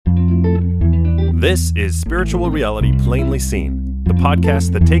This is Spiritual Reality Plainly Seen, the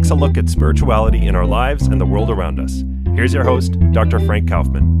podcast that takes a look at spirituality in our lives and the world around us. Here's your host, Dr. Frank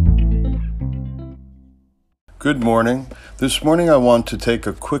Kaufman. Good morning. This morning I want to take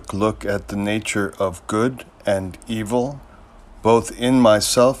a quick look at the nature of good and evil, both in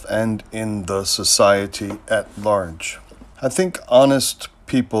myself and in the society at large. I think honest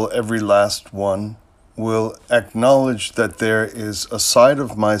people, every last one, will acknowledge that there is a side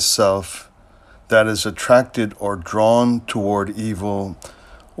of myself that is attracted or drawn toward evil,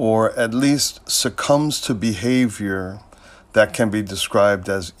 or at least succumbs to behavior that can be described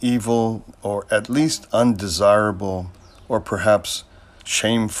as evil, or at least undesirable, or perhaps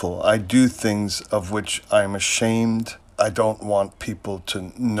shameful. I do things of which I'm ashamed. I don't want people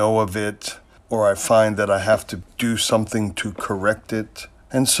to know of it, or I find that I have to do something to correct it.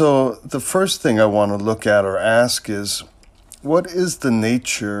 And so the first thing I want to look at or ask is, what is the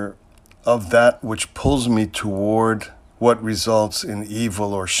nature of that which pulls me toward what results in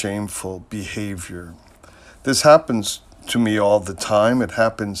evil or shameful behavior? This happens to me all the time. It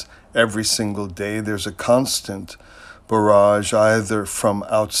happens every single day. There's a constant barrage, either from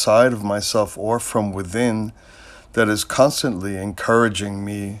outside of myself or from within, that is constantly encouraging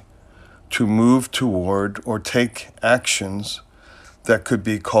me to move toward or take actions that could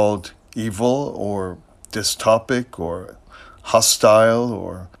be called evil or dystopic or hostile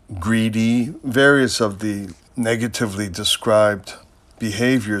or greedy, various of the negatively described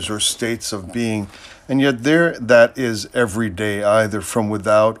behaviors or states of being. And yet there that is every day, either from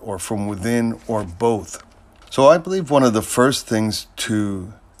without or from within or both. So I believe one of the first things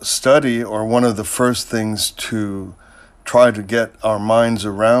to study, or one of the first things to try to get our minds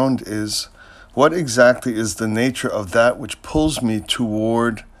around, is what exactly is the nature of that which pulls me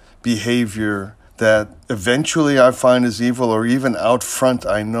toward behavior that eventually I find is evil, or even out front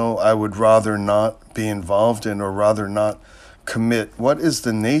I know I would rather not be involved in or rather not commit. What is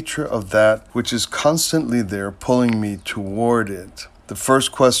the nature of that which is constantly there pulling me toward it? The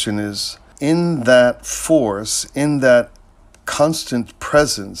first question is, in that force, in that constant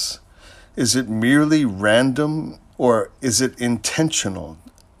presence, is it merely random or is it intentional?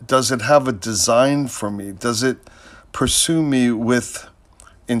 Does it have a design for me? Does it pursue me with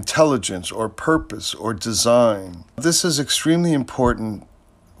intelligence or purpose or design? This is extremely important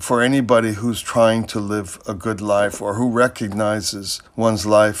for anybody who's trying to live a good life, or who recognizes one's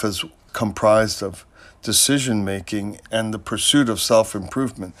life as comprised of decision-making and the pursuit of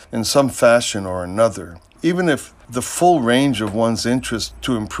self-improvement in some fashion or another. Even if the full range of one's interest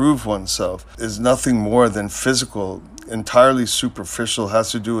to improve oneself is nothing more than physical, entirely superficial,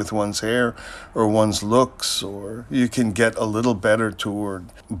 has to do with one's hair or one's looks, or you can get a little better toward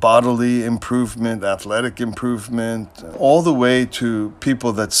bodily improvement, athletic improvement, all the way to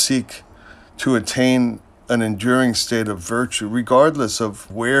people that seek to attain an enduring state of virtue. Regardless of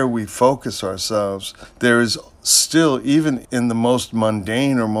where we focus ourselves, there is still, even in the most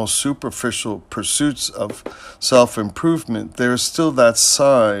mundane or most superficial pursuits of self-improvement, there is still that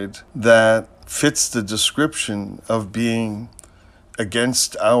side that fits the description of being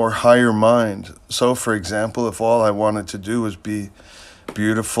against our higher mind. So, for example, if all I wanted to do was be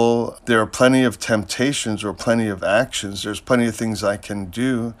beautiful, there are plenty of temptations or plenty of actions. There's plenty of things I can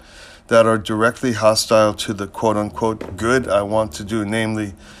do that are directly hostile to the quote-unquote good I want to do,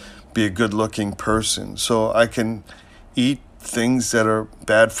 namely be a good-looking person. So I can eat things that are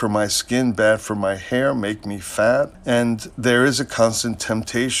bad for my skin, bad for my hair, make me fat, and there is a constant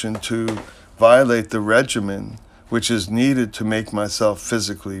temptation to violate the regimen which is needed to make myself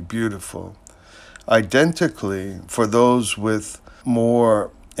physically beautiful. Identically, for those with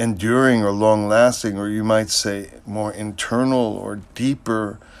more enduring or long-lasting, or you might say more internal or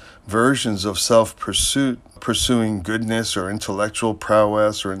deeper versions of self-pursuit, pursuing goodness or intellectual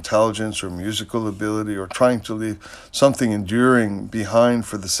prowess or intelligence or musical ability, or trying to leave something enduring behind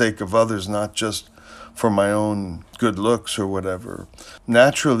for the sake of others, not just for my own good looks or whatever.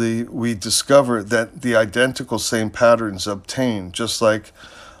 Naturally, we discover that the identical same patterns obtain, just like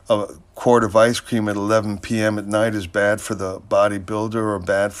a quart of ice cream at 11 p.m. at night is bad for the bodybuilder or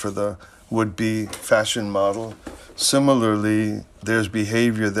bad for the would-be fashion model. Similarly, there's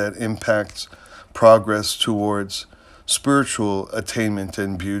behavior that impacts progress towards spiritual attainment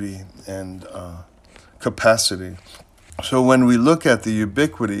and beauty and capacity. So when we look at the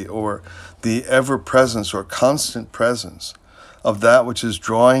ubiquity or the ever-presence or constant presence of that which is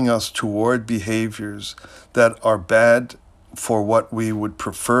drawing us toward behaviors that are bad for what we would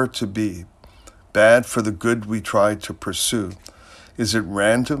prefer to be, bad for the good we try to pursue, is it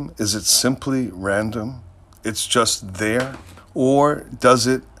random? Is it simply random? It's just there? Or does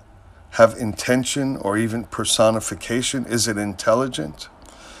it have intention or even personification? Is it intelligent?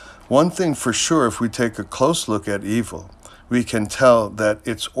 One thing for sure, if we take a close look at evil, we can tell that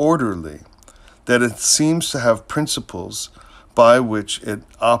it's orderly, that it seems to have principles by which it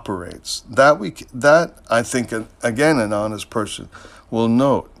operates. That I think, again, an honest person will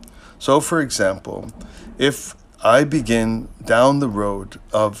note. So, for example, if I begin down the road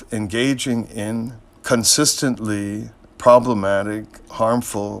of engaging in consistently problematic,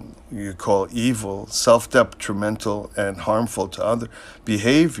 harmful, you call evil, self-detrimental, and harmful to other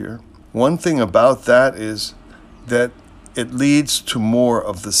behavior, one thing about that is that it leads to more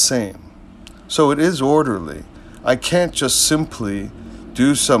of the same. So it is orderly. I can't just simply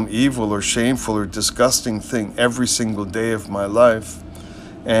do some evil or shameful or disgusting thing every single day of my life,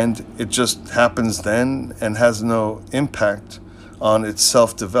 and it just happens then and has no impact on its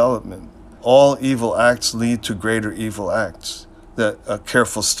self-development. All evil acts lead to greater evil acts. That a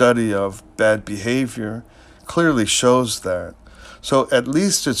careful study of bad behavior clearly shows that. So at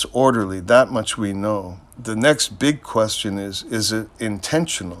least it's orderly, that much we know. The next big question is it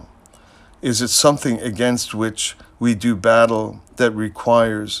intentional? Is it something against which we do battle that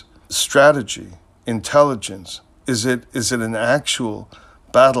requires strategy, intelligence? Is it an actual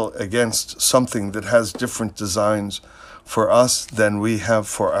battle against something that has different designs for us than we have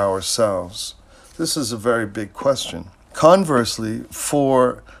for ourselves? This is a very big question. Conversely,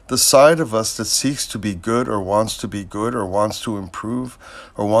 for the side of us that seeks to be good or wants to be good or wants to improve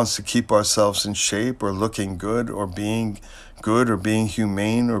or wants to keep ourselves in shape or looking good or being good or being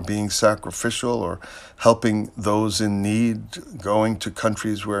humane or being sacrificial or helping those in need, going to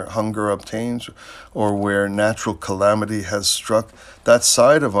countries where hunger obtains or where natural calamity has struck, that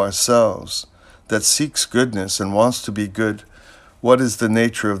side of ourselves that seeks goodness and wants to be good, what is the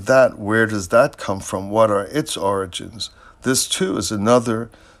nature of that? Where does that come from? What are its origins? This too is another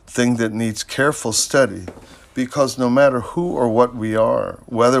thing that needs careful study, because no matter who or what we are,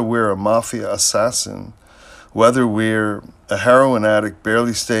 whether we're a mafia assassin, whether we're a heroin addict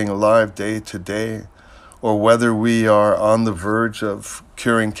barely staying alive day to day, or whether we are on the verge of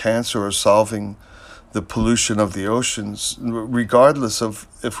curing cancer or solving the pollution of the oceans, regardless of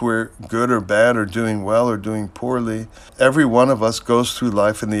if we're good or bad or doing well or doing poorly, every one of us goes through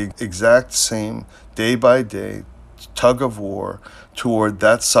life in the exact same day by day tug of war toward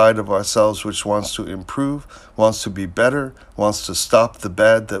that side of ourselves which wants to improve, wants to be better, wants to stop the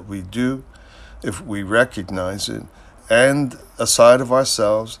bad that we do if we recognize it, and a side of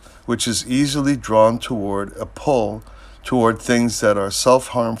ourselves which is easily drawn toward a pull toward things that are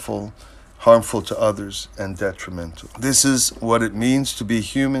self-harmful, harmful to others, and detrimental. This is what it means to be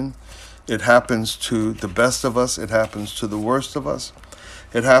human. It happens to the best of us. It happens to the worst of us.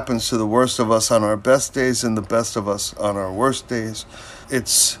 It happens to the worst of us on our best days and the best of us on our worst days.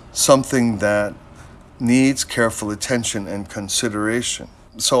 It's something that needs careful attention and consideration.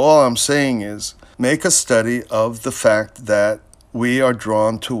 So all I'm saying is make a study of the fact that we are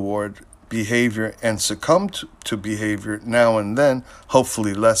drawn toward behavior and succumb to behavior now and then,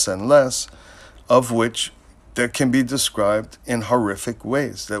 hopefully less and less, of which that can be described in horrific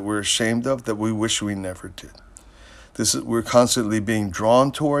ways that we're ashamed of, that we wish we never did. We're constantly being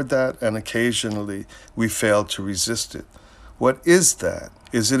drawn toward that, and occasionally we fail to resist it. What is that?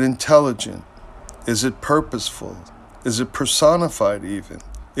 Is it intelligent? Is it purposeful? Is it personified even?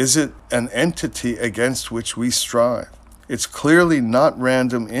 Is it an entity against which we strive? It's clearly not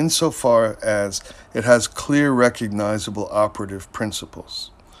random insofar as it has clear, recognizable operative principles.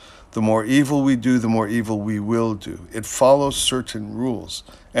 The more evil we do, the more evil we will do. It follows certain rules,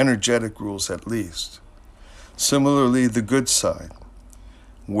 energetic rules at least. Similarly, the good side.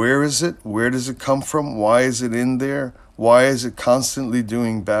 Where is it? Where does it come from? Why is it in there? Why is it constantly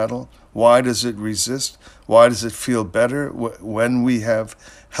doing battle? Why does it resist? Why does it feel better when we have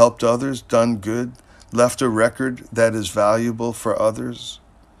helped others, done good, left a record that is valuable for others?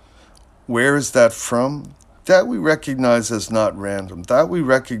 Where is that from? That we recognize as not random. That we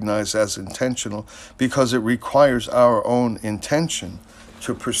recognize as intentional because it requires our own intention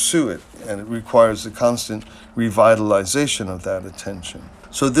to pursue it, and it requires the constant revitalization of that attention.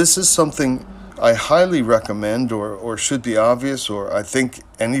 So this is something I highly recommend, or should be obvious, or I think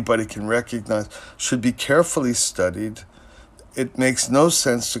anybody can recognize, should be carefully studied. It makes no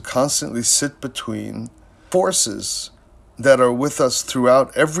sense to constantly sit between forces that are with us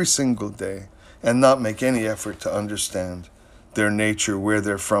throughout every single day and not make any effort to understand their nature, where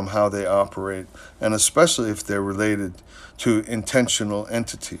they're from, how they operate, and especially if they're related to intentional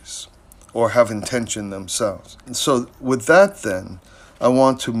entities or have intention themselves. And so with that then, I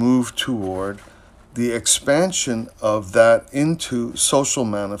want to move toward the expansion of that into social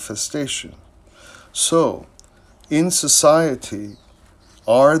manifestation. So, in society,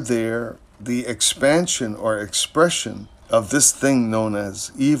 are there the expansion or expression of this thing known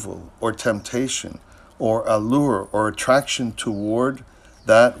as evil or temptation or allure or attraction toward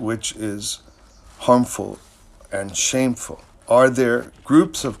that which is harmful and shameful? Are there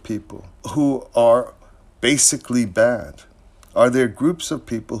groups of people who are basically bad? Are there groups of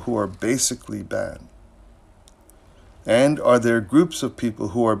people who are basically bad? And are there groups of people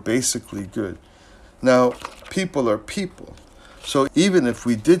who are basically good? Now, people are people. So even if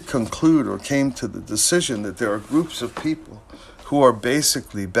we did conclude or came to the decision that there are groups of people who are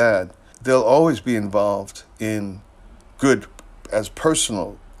basically bad, they'll always be involved in good as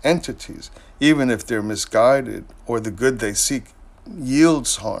personal entities, even if they're misguided or the good they seek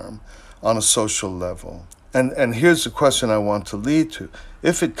yields harm on a social level. And here's the question I want to lead to.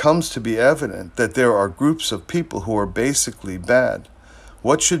 If it comes to be evident that there are groups of people who are basically bad,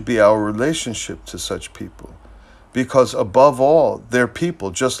 what should be our relationship to such people? Because above all, they're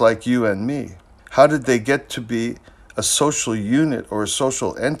people just like you and me. How did they get to be a social unit or a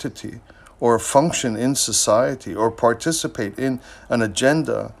social entity or function in society or participate in an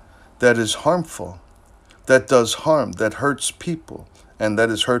agenda that is harmful, that does harm, that hurts people, and that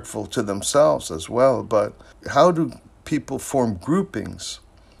is hurtful to themselves as well? But how do people form groupings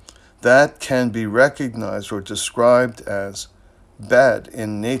that can be recognized or described as bad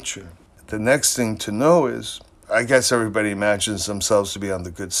in nature? The next thing to know is, I guess everybody imagines themselves to be on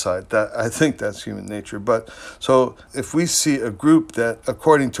the good side. I think that's human nature. But so if we see a group that,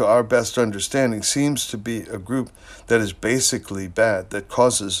 according to our best understanding, seems to be a group that is basically bad, that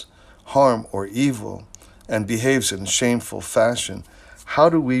causes harm or evil and behaves in a shameful fashion, how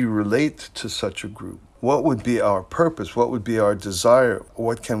do we relate to such a group? What would be our purpose? What would be our desire?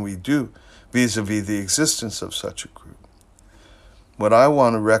 What can we do vis-a-vis the existence of such a group? What I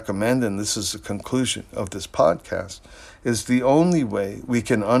want to recommend, and this is the conclusion of this podcast, is the only way we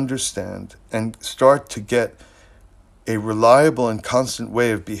can understand and start to get a reliable and constant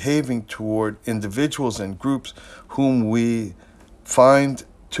way of behaving toward individuals and groups whom we find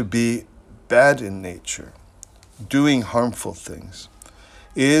to be bad in nature, doing harmful things,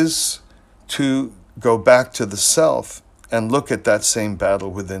 is to go back to the self and look at that same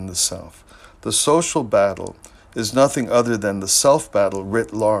battle within the self. The social battle is nothing other than the self battle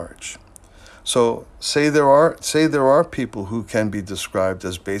writ large. So say there are people who can be described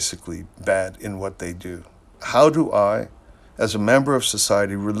as basically bad in what they do. How do I, as a member of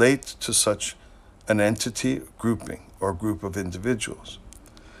society, relate to such an entity, grouping, or group of individuals?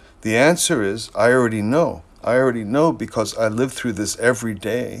 The answer is, I already know. I already know because I live through this every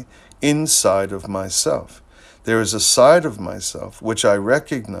day inside of myself. There is a side of myself which I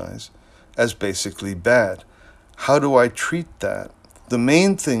recognize as basically bad. How do I treat that? The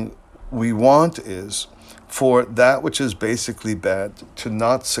main thing we want is for that which is basically bad to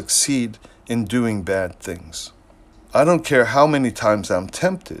not succeed in doing bad things. I don't care how many times I'm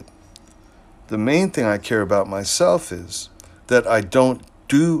tempted. The main thing I care about myself is that I don't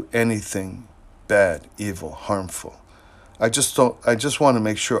do anything bad, evil, harmful. I just want to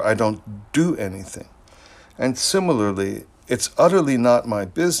make sure I don't do anything. And similarly, it's utterly not my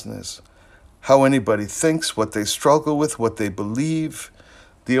business how anybody thinks, what they struggle with, what they believe.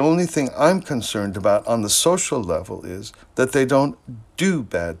 The only thing I'm concerned about on the social level is that they don't do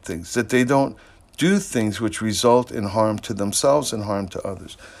bad things, that they don't do things which result in harm to themselves and harm to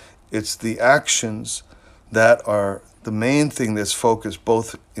others. It's the actions that are the main thing that's focused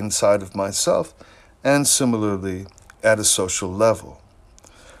both inside of myself and similarly at a social level.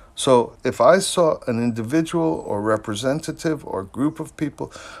 So if I saw an individual or representative or group of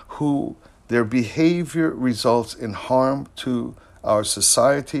people who their behavior results in harm to our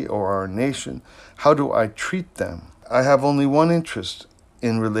society or our nation, how do I treat them? I have only one interest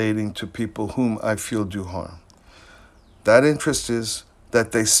in relating to people whom I feel do harm. That interest is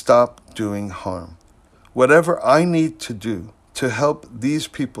that they stop doing harm. Whatever I need to do to help these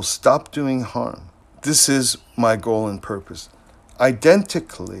people stop doing harm, this is my goal and purpose.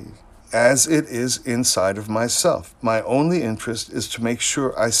 Identically as it is inside of myself. My only interest is to make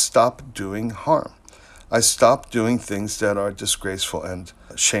sure I stop doing harm. I stop doing things that are disgraceful and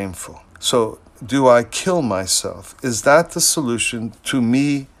shameful. So, do I kill myself? Is that the solution to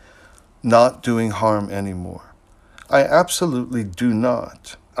me not doing harm anymore? I absolutely do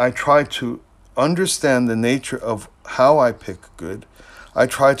not. I try to understand the nature of how I pick good. I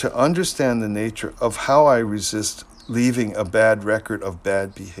try to understand the nature of how I resist leaving a bad record of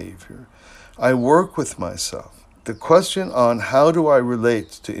bad behavior. I work with myself. the question on how do I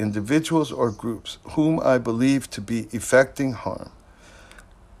relate to individuals or groups whom I believe to be effecting harm,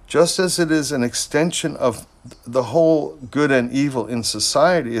 just as it is an extension of the whole good and evil in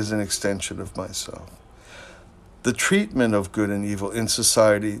society is an extension of myself. The treatment of good and evil in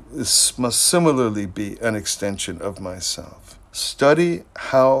society must similarly be an extension of myself. Study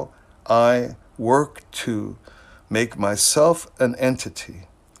how I work to make myself an entity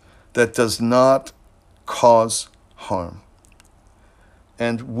that does not cause harm.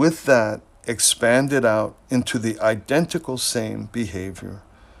 And with that, expand it out into the identical same behavior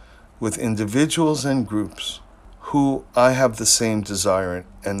with individuals and groups who I have the same desire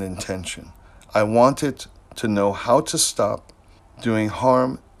and intention. I want it to know how to stop doing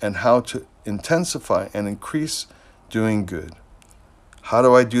harm and how to intensify and increase doing good. How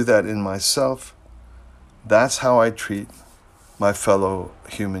do I do that in myself? That's how I treat my fellow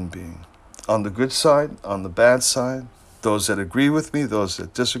human being. On the good side, on the bad side, those that agree with me, those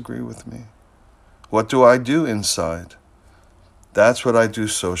that disagree with me. What do I do inside? That's what I do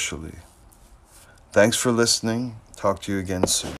socially. Thanks for listening. Talk to you again soon.